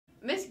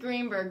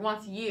Greenberg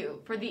wants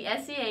you for the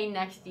SEA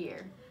next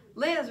year.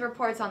 Liz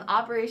reports on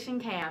Operation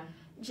Cam.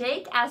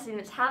 Jake asks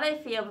students how they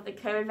feel with the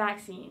COVID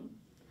vaccine.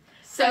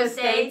 So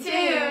stay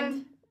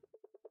tuned!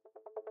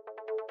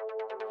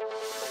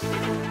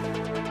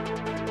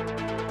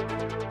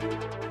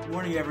 Good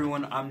morning,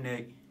 everyone. I'm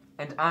Nick.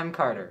 And I'm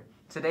Carter.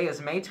 Today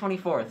is May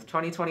 24th,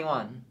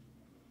 2021.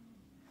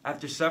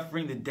 After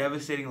suffering the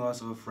devastating loss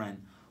of a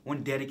friend,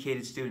 one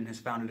dedicated student has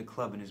founded a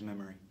club in his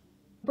memory.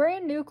 A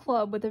brand new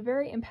club with a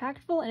very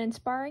impactful and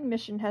inspiring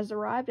mission has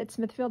arrived at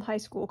Smithfield High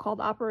School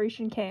called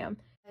Operation Cam.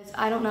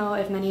 I don't know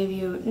if many of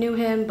you knew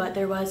him, but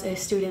there was a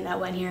student that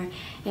went here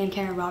named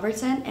Cameron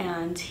Robertson,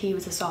 and he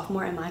was a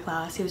sophomore in my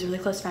class. He was a really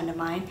close friend of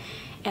mine,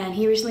 and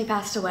he recently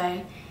passed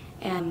away.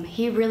 And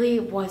he really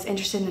was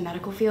interested in the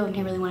medical field, and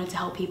he really wanted to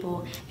help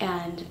people,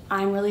 and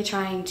I'm really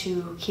trying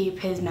to keep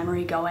his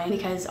memory going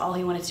because all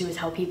he wanted to do was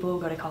help people,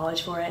 go to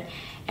college for it.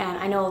 And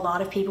I know a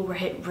lot of people were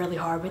hit really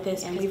hard with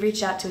this, and we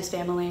reached out to his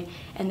family,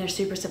 and they're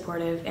super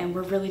supportive, and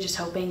we're really just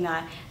hoping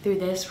that through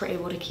this we're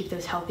able to keep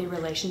those healthy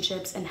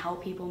relationships and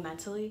help people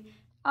mentally.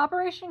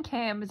 Operation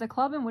CAM is a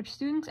club in which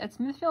students at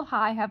Smithfield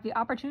High have the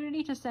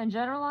opportunity to send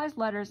generalized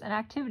letters and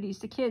activities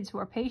to kids who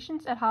are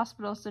patients at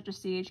hospitals such as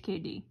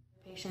CHKD.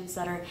 Patients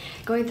that are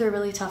going through a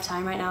really tough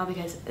time right now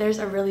because there's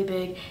a really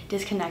big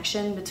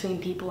disconnection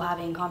between people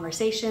having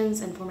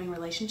conversations and forming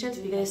relationships,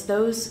 because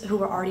those who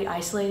were already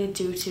isolated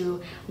due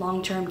to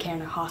long-term care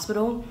in a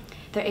hospital,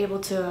 they're able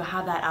to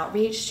have that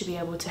outreach to be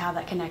able to have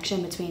that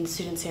connection between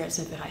students here at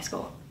Smithfield High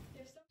School.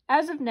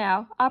 As of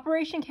now,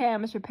 Operation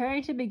CAM is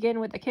preparing to begin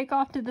with the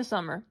kickoff to the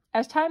summer.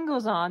 As time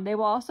goes on, they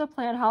will also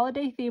plan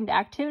holiday-themed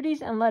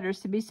activities and letters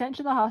to be sent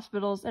to the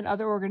hospitals and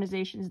other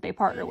organizations they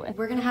partner with.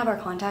 We're going to have our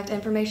contact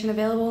information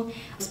available.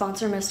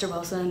 Sponsor Mr.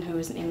 Wilson, who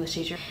is an English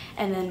teacher,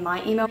 and then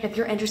my email. If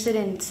you're interested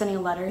in sending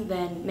a letter,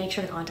 then make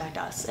sure to contact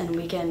us and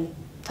we can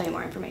tell you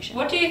more information.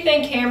 What do you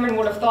think Cameron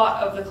would have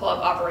thought of the club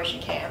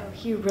Operation Cam?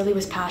 He really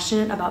was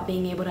passionate about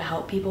being able to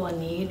help people in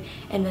need,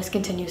 and this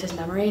continues his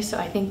memory. So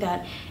I think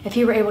that if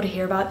he were able to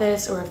hear about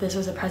this, or if this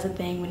was a present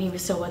thing when he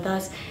was still with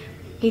us,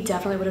 he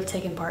definitely would have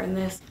taken part in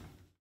this.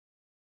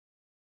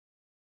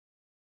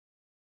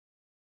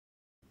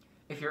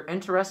 If you're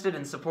interested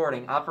in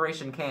supporting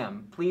Operation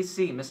Cam, please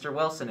see Mr.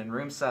 Wilson in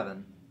room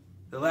 7.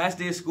 The last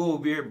day of school will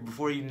be here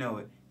before you know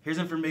it. Here's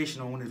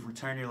information on when to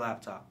return your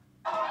laptop.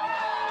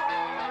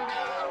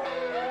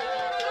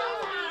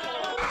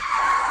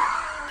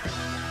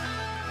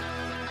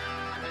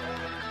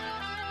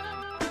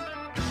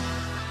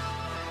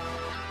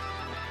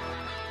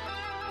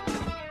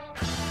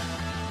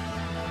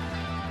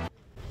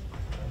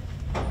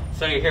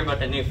 So you hear about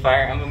the new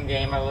Fire Emblem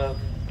game I love?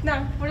 No,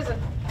 what is it?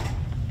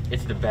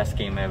 It's the best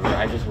game ever.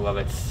 I just love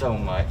it so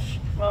much.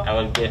 Well, I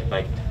would get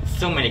like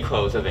so many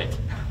clothes of it.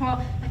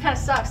 Well, that kind of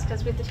sucks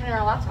because we have to turn in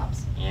our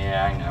laptops.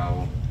 Yeah, I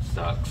know.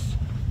 Sucks.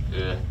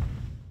 Ugh.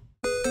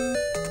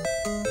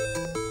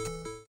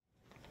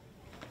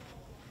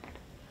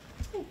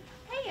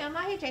 Hey,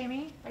 Emma. Hey,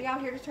 Jamie. Are y'all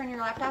here to turn your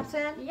laptops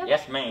in? Yep.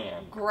 Yes,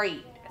 ma'am.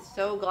 Great.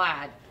 So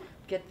glad.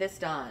 Get this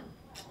done.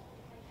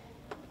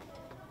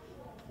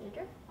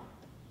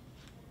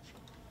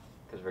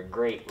 Because we're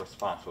great,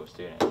 responsible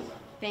students.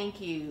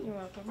 Thank you. You're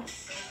welcome.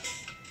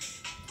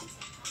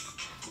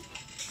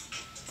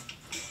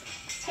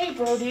 Hey,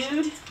 bro,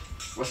 dude.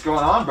 What's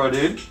going on, bro,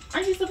 dude?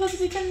 Aren't you supposed to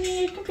be turning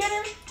in your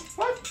computer?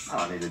 What? I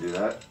don't need to do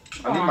that.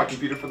 I need my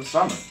computer for the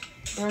summer.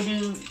 Bro,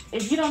 dude,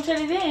 if you don't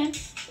turn it in,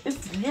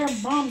 it's your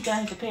mom's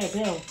going to pay a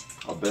bill.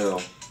 A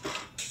bill?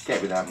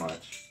 Can't be that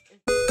much.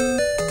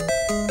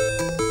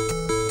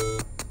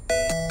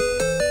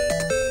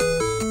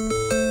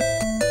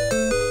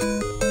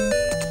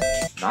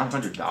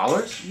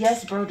 $900?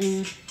 Yes, bro,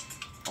 dude.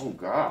 Oh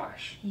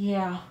gosh,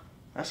 Yeah.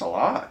 that's a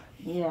lot.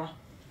 Yeah.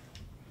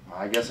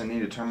 I guess I need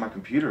to turn my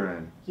computer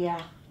in.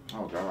 Yeah.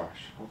 Oh gosh,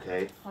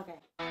 okay. Okay.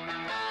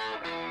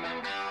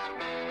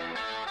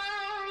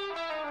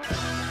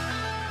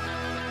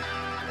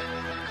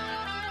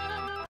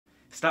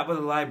 Stop by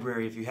the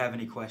library if you have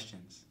any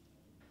questions.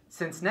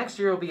 Since next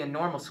year will be a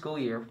normal school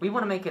year, we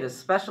want to make it as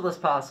special as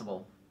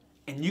possible.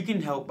 And you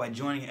can help by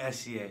joining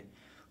SCA.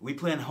 We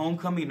plan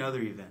homecoming and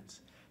other events.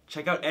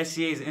 Check out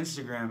SCA's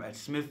Instagram at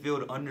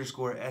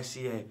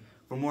Smithfield_SCA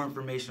for more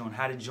information on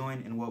how to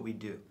join and what we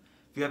do.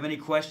 If you have any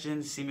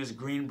questions, see Ms.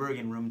 Greenberg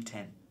in room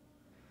 10.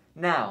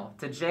 Now,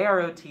 to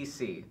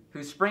JROTC,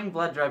 whose spring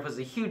blood drive was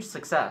a huge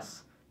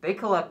success. They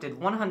collected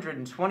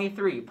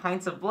 123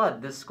 pints of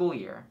blood this school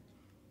year.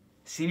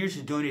 Seniors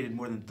who donated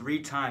more than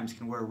 3 times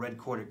can wear a red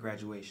cord at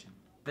graduation.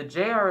 The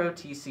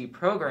JROTC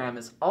program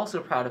is also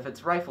proud of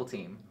its rifle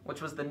team,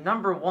 which was the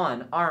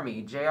 #1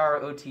 Army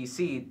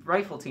JROTC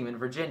rifle team in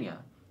Virginia.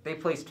 They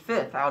placed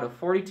 5th out of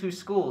 42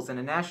 schools in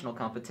a national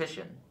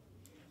competition.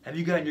 Have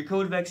you gotten your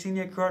COVID vaccine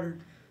yet, Carter?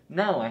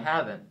 No, I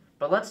haven't,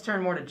 but let's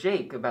turn more to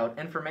Jake about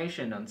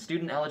information on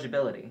student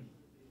eligibility.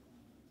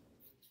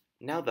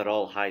 Now that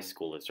all high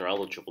schoolers are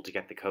eligible to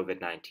get the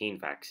COVID-19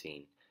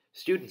 vaccine,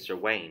 students are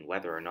weighing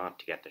whether or not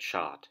to get the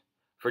shot.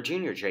 For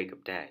junior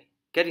Jacob Day,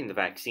 Getting the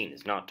vaccine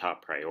is not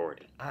top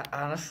priority.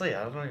 Honestly,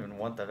 I don't even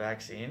want the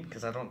vaccine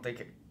because I don't think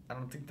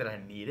that I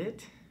need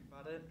it.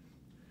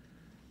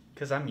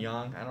 Because I'm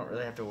young, I don't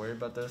really have to worry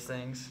about those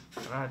things.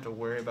 I don't have to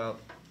worry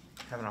about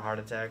having a heart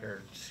attack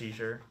or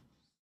seizure.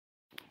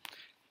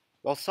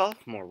 While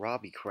sophomore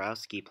Robbie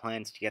Karowski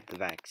plans to get the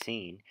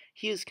vaccine,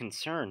 he has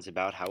concerns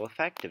about how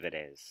effective it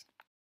is.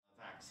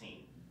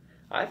 Vaccine.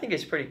 I think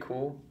it's pretty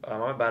cool.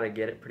 I'm about to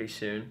get it pretty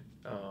soon.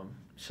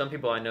 Some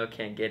people I know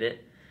can't get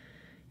it.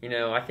 You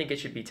know, I think it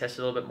should be tested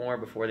a little bit more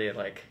before they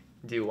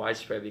do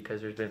widespread, because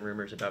there's been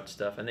rumors about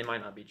stuff and they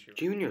might not be true.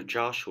 Junior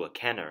Joshua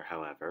Kenner,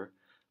 however,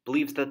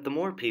 believes that the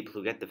more people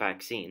who get the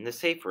vaccine, the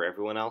safer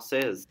everyone else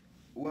is.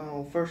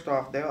 Well, first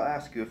off, they'll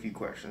ask you a few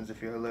questions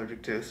if you're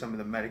allergic to some of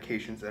the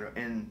medications that are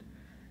in,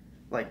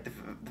 like, the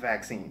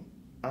vaccine.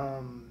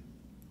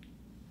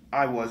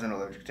 I wasn't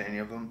allergic to any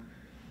of them.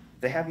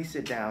 They have you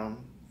sit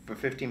down for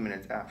 15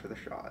 minutes after the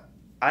shot.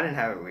 I didn't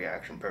have a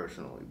reaction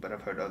personally, but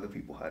I've heard other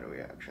people had a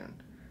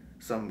reaction.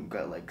 Some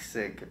got,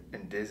 sick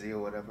and dizzy or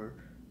whatever.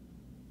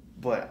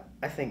 But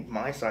I think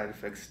my side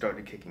effects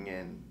started kicking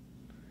in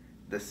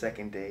the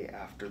second day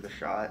after the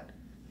shot,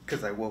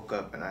 because I woke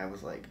up and I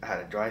was I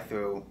had a dry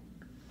throat,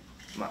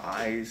 my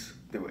eyes,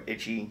 they were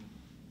itchy,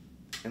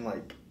 and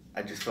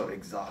I just felt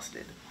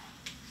exhausted.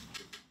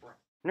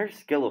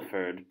 Nurse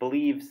Gilliford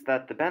believes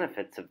that the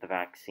benefits of the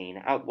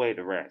vaccine outweigh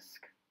the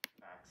risk.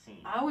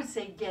 I would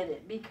say get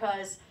it,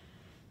 because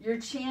your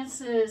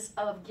chances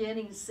of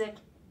getting sick,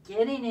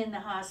 getting in the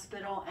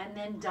hospital, and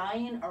then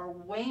dying are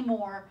way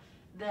more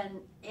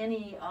than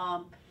any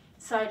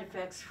side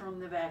effects from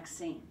the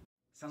vaccine.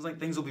 Sounds like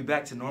things will be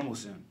back to normal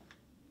soon.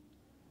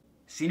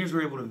 Seniors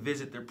were able to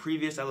visit their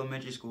previous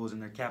elementary schools in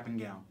their cap and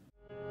gown.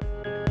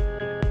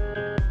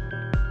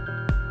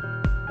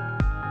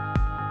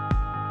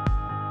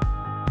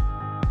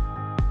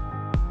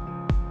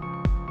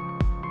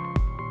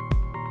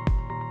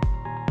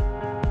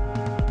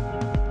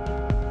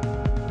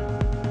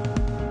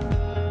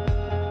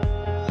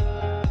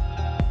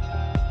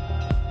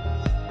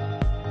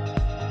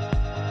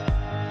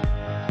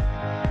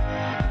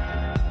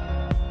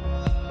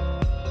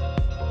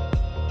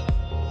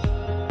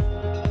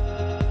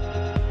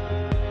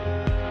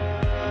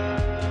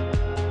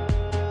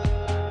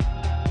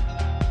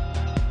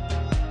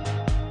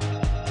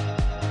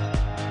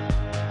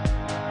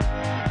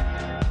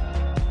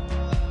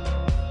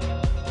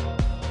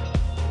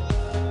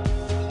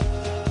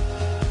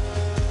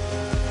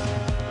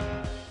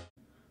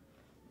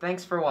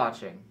 Thanks for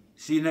watching.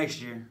 See you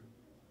next year.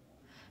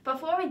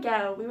 Before we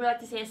go, we would like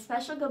to say a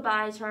special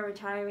goodbye to our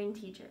retiring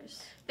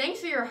teachers.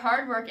 Thanks for your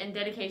hard work and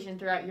dedication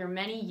throughout your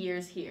many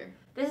years here.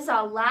 This is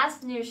our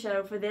last news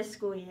show for this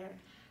school year.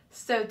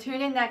 So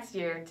tune in next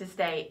year to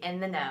stay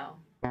in the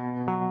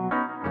know.